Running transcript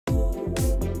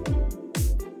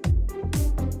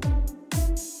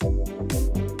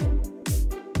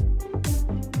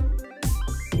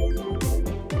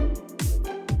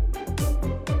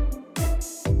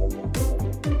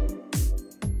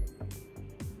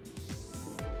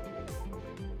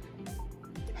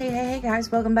Hey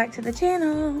guys, welcome back to the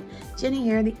channel. Jenny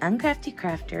here, the Uncrafty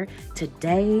Crafter.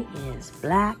 Today is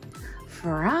Black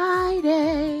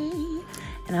Friday,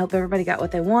 and I hope everybody got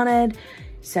what they wanted.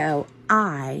 So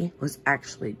I was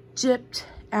actually gypped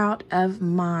out of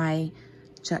my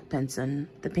Chuck Pinson,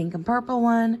 the pink and purple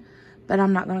one, but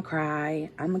I'm not gonna cry.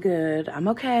 I'm good, I'm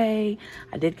okay.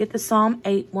 I did get the Psalm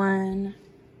 8 one,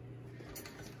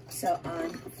 so I'm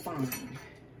fine.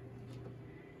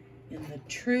 In the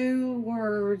true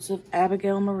words of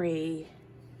Abigail Marie,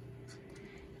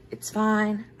 it's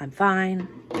fine, I'm fine,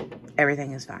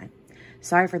 everything is fine.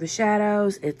 Sorry for the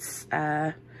shadows. It's,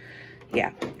 yeah,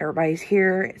 everybody's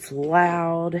here, it's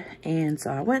loud, and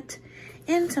so I went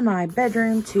into my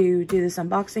bedroom to do this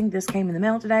unboxing. This came in the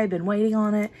mail today, been waiting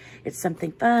on it. It's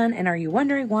something fun, and are you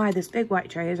wondering why this big white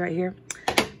tray is right here?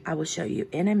 I will show you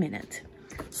in a minute.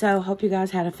 So, hope you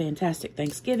guys had a fantastic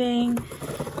Thanksgiving.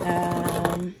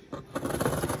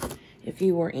 If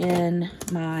you were in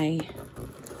my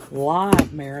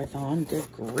live marathon, good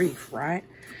grief, right?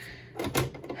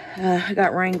 I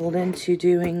got wrangled into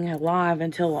doing a live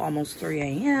until almost 3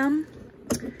 a.m.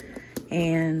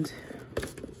 And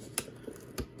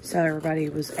so everybody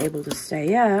was able to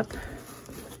stay up.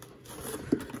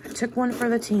 I took one for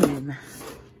the team.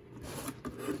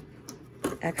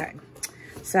 Okay.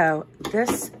 So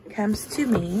this comes to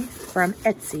me from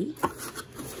Etsy.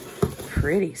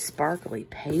 Pretty sparkly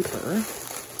paper.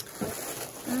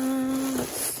 Let's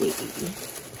see.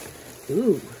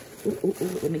 Ooh,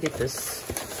 let me get this.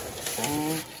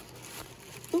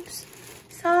 Oops,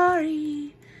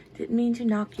 sorry. Didn't mean to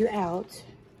knock you out.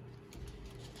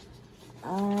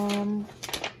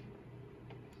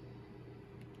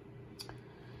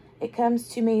 It comes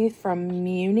to me from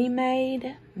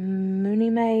Munimade.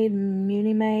 Munimade.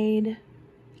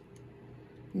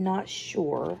 Not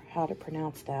sure how to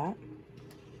pronounce that.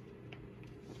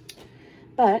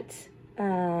 But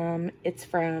it's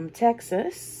from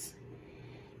Texas,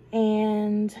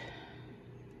 and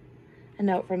a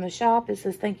note from the shop. It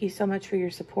says, thank you so much for your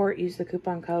support. Use the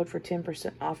coupon code for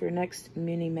 10% off your next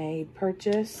Munimade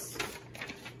purchase.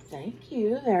 Thank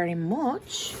you very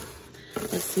much.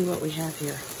 Let's see what we have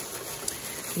here.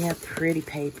 We have pretty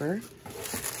paper.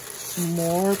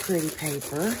 More pretty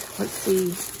paper. Let's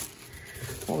see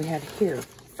what we have here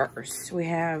first. We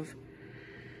have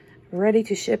ready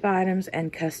to ship items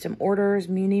and custom orders,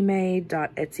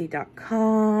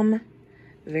 munimade.etsy.com.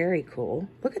 Very cool.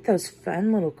 Look at those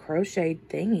fun little crocheted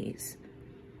thingies.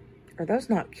 Are those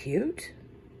not cute?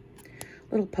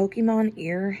 Little Pokemon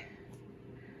ear.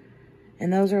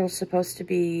 And those are supposed to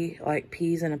be like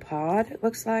peas in a pod, it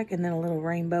looks like. And then a little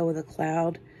rainbow with a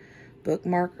cloud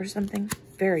bookmark or something.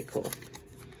 Very cool.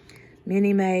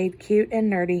 Munimade, cute and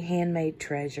nerdy handmade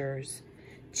treasures.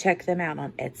 Check them out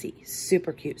on Etsy.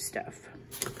 Super cute stuff.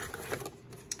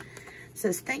 It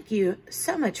says, thank you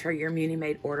so much for your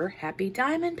Munimade order. Happy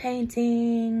diamond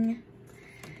painting.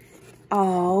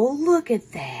 Oh, look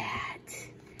at that.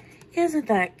 Isn't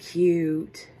that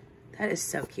cute? That is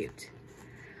so cute.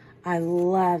 I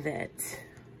love it.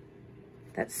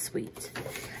 That's sweet.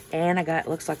 And I got,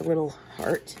 looks like a little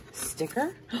heart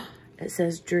sticker. It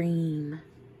says dream.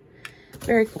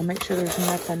 Very cool. Make sure there's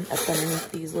nothing up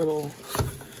underneath these little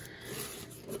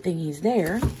thingies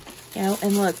there. Oh,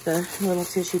 and look, the little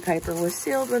tissue paper was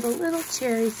sealed with a little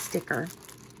cherry sticker.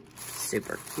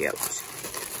 Super cute.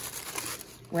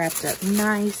 Wrapped up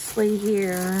nicely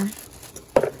here.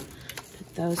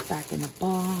 Put those back in the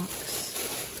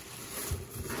box.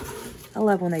 I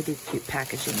love when they do cute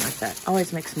packaging like that.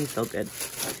 Always makes me feel good.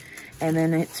 And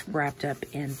then it's wrapped up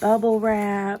in bubble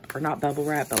wrap, or not bubble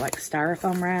wrap, but like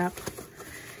styrofoam wrap.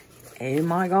 Oh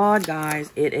my God,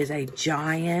 guys, it is a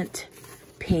giant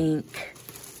pink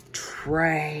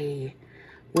tray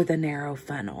with a narrow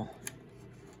funnel.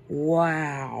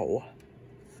 Wow.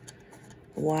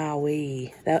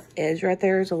 Wowee. That edge right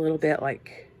there is a little bit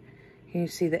like, can you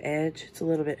see the edge? It's a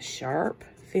little bit sharp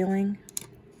feeling.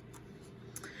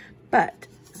 But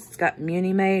it's got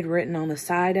Munimade written on the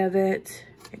side of it.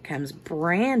 It comes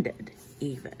branded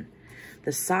even.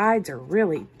 The sides are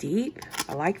really deep.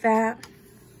 I like that.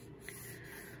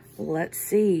 Let's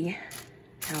see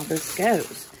how this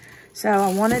goes. So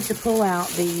I wanted to pull out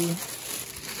the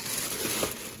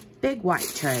big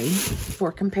white tray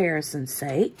for comparison's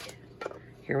sake.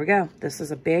 Here we go. This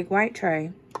is a big white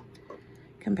tray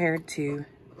compared to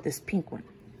this pink one.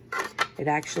 It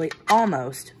actually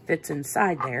almost fits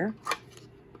inside there.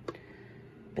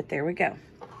 But there we go.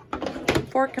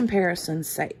 For comparison's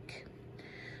sake.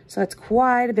 So it's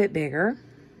quite a bit bigger.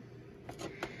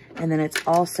 And then it's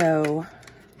also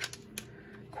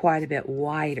quite a bit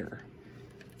wider.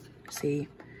 See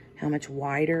how much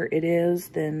wider it is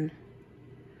than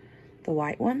the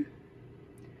white one.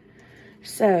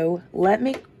 So let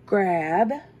me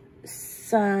grab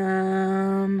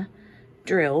some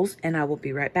drills and I will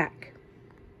be right back.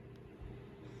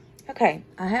 Okay,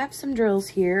 I have some drills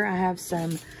here. I have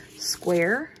some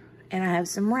square and I have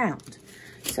some round.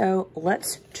 So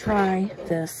let's try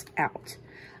this out.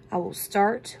 I will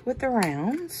start with the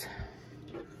rounds.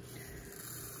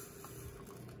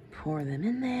 Pour them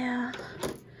in there.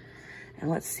 And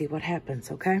let's see what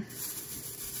happens, okay?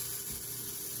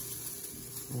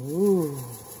 Ooh.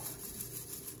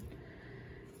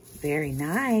 Very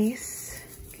nice.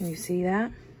 Can you see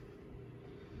that?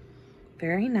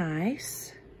 Very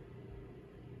nice.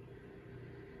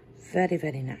 Very,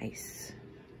 very nice.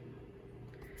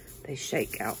 They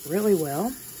shake out really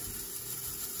well.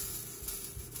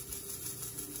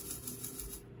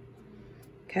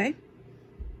 Okay.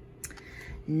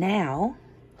 Now,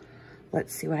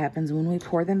 let's see what happens when we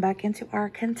pour them back into our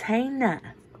container.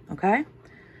 Okay.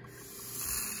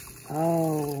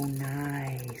 Oh,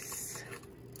 nice.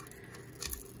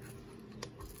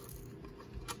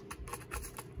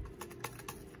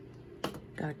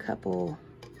 Got a couple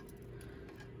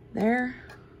there.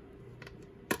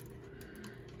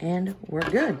 And we're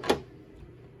good.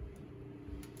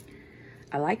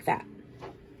 I like that.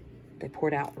 They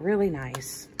poured out really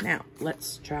nice. Now,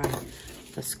 let's try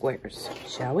the squares,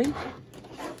 shall we?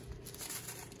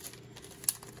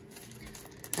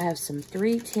 I have some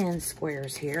 310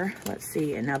 squares here. Let's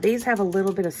see. And now these have a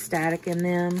little bit of static in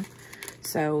them.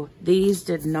 So these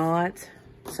did not,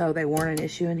 so they weren't an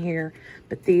issue in here.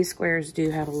 But these squares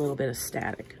do have a little bit of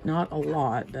static. Not a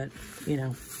lot, but you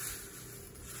know.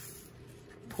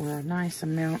 Pour a nice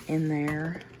amount in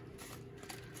there.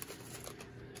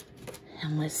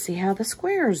 And let's see how the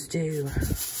squares do.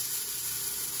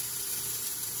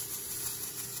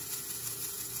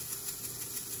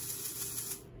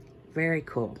 Very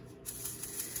cool.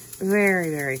 Very,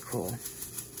 very cool.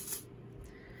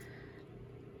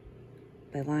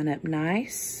 They line up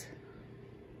nice.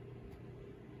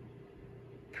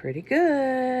 Pretty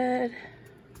good.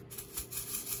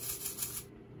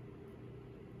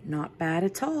 Not bad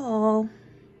at all.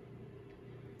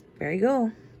 Very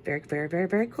cool. Very, very, very,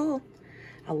 very cool.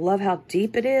 I love how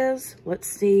deep it is. Let's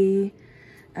see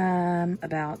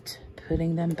about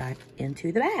putting them back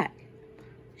into the bag.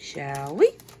 Shall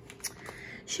we?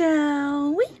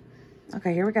 Shall we?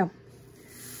 Okay, here we go.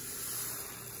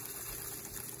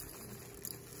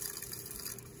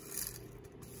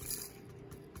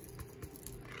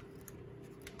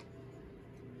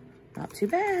 Not too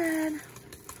bad.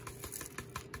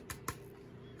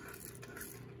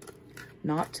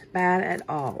 Not bad at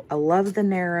all. I love the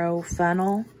narrow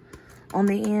funnel on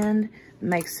the end.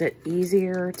 Makes it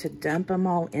easier to dump them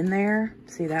all in there.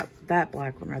 See that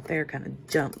black one right there kind of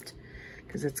jumped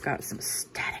because it's got some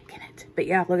static in it. But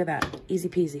yeah, look at that. Easy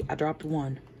peasy. I dropped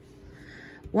one.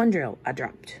 One drill I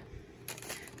dropped.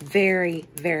 Very,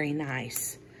 very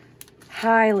nice.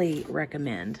 Highly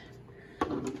recommend.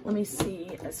 Let me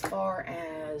see as far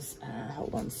as,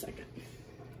 hold on a second.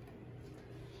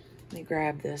 Let me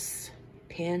grab this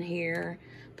pin here,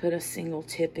 put a single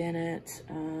tip in it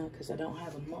because I don't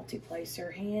have a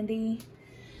multi-placer handy.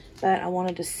 But I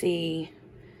wanted to see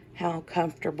how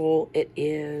comfortable it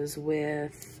is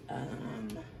with,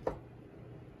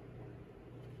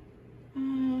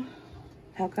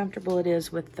 how comfortable it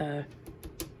is with the,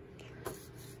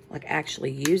 like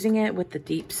actually using it with the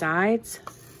deep sides.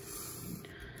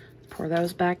 Pour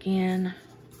those back in,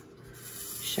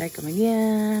 shake them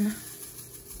again.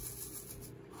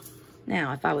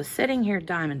 Now, if I was sitting here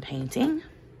diamond painting,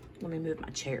 let me move my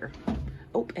chair.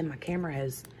 Oh, and my camera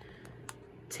has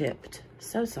tipped.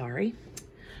 So sorry.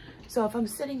 So if I'm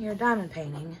sitting here diamond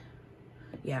painting,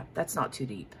 yeah, that's not too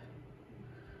deep.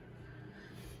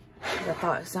 I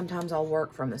thought sometimes I'll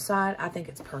work from the side. I think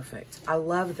it's perfect. I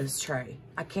love this tray.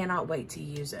 I cannot wait to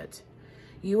use it.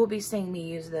 You will be seeing me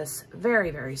use this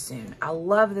very, very soon. I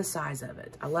love the size of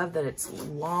it. I love that it's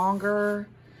longer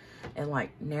and like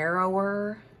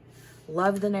narrower.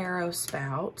 Love the narrow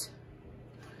spout.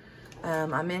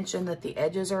 I mentioned that the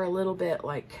edges are a little bit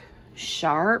like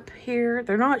sharp here.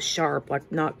 They're not sharp,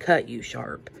 like not cut you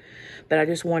sharp. But I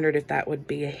just wondered if that would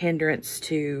be a hindrance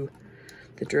to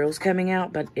the drills coming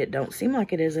out, but it don't seem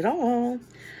like it is at all.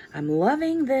 I'm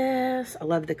loving this. I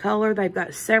love the color. They've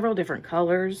got several different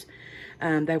colors.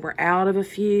 They were out of a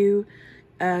few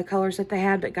colors that they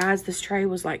had, but guys, this tray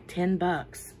was like 10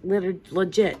 bucks.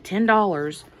 Legit,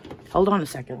 $10. Hold on a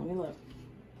second, let me look.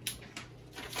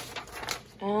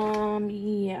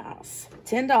 Yes,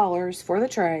 $10 for the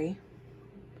tray.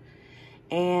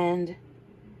 And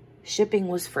shipping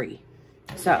was free.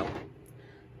 So,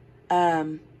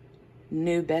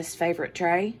 new best favorite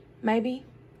tray, maybe?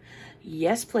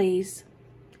 Yes, please.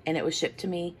 And it was shipped to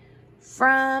me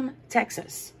from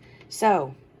Texas.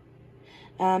 So,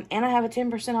 and I have a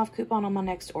 10% off coupon on my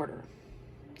next order.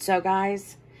 So,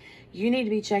 guys, you need to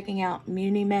be checking out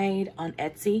Munimade on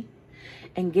Etsy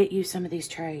and get you some of these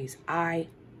trays. I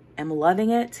am loving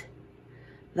it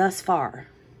thus far.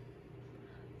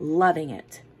 Loving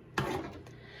it.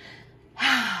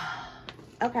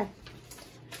 Okay.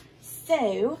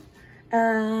 So,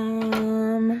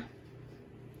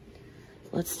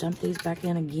 let's dump these back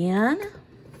in again.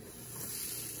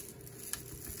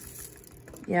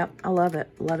 Yep, I love it.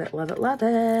 Love it, love it, love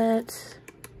it.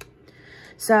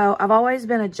 So, I've always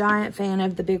been a giant fan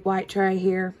of the big white tray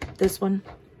here. This one.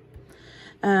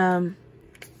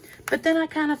 But then I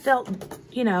kind of felt,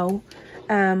 you know,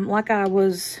 like I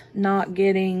was not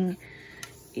getting,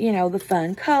 you know, the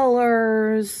fun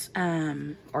colors,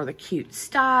 or the cute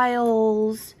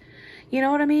styles. You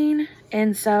know what I mean?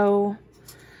 And so,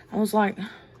 I was like,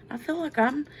 I feel like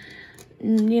I'm,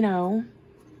 you know,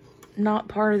 not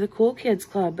part of the cool kids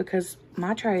club because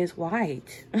my tray is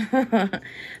white.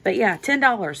 But yeah,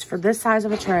 $10 for this size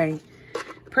of a tray.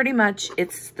 Pretty much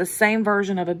it's the same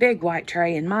version of a big white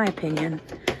tray in my opinion,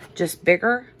 just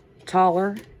bigger,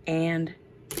 taller, and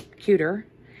cuter,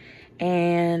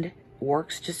 and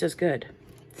works just as good.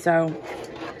 So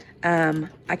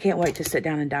I can't wait to sit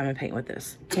down and diamond paint with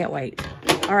this. Can't wait.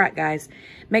 All right, guys,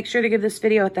 make sure to give this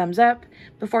video a thumbs up.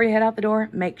 Before you head out the door,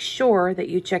 make sure that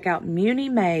you check out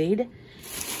Munimade.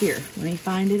 Here, let me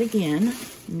find it again.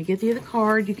 Let me give you the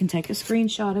card. You can take a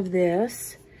screenshot of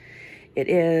this. It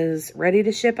is ready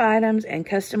to ship items and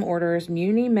custom orders,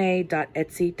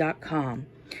 munimade.etsy.com.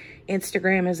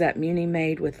 Instagram is at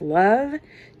Munimade with love.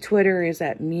 Twitter is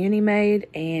at Munimade,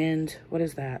 and what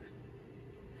is that?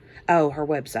 Oh, her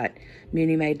website,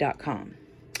 munimade.com.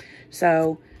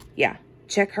 So, yeah,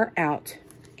 check her out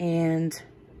and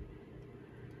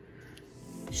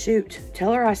shoot,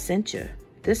 tell her I sent you.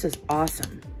 This is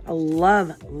awesome. I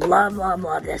love, love, love,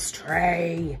 love this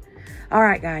tray. All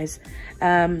right, guys.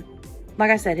 Like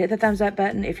I said, hit the thumbs up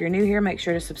button. If you're new here, make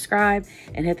sure to subscribe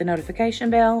and hit the notification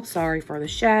bell. Sorry for the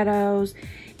shadows.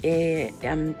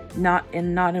 I'm not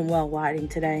in well lighting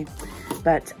today,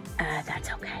 but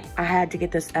that's okay. I had to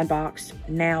get this unboxed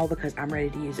now because I'm ready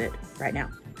to use it right now.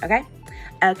 Okay?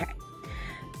 Okay.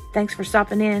 Thanks for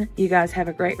stopping in. You guys have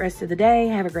a great rest of the day.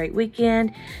 Have a great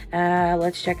weekend.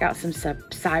 Let's check out some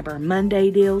Cyber Monday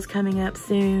deals coming up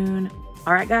soon.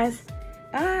 All right, guys.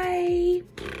 Bye.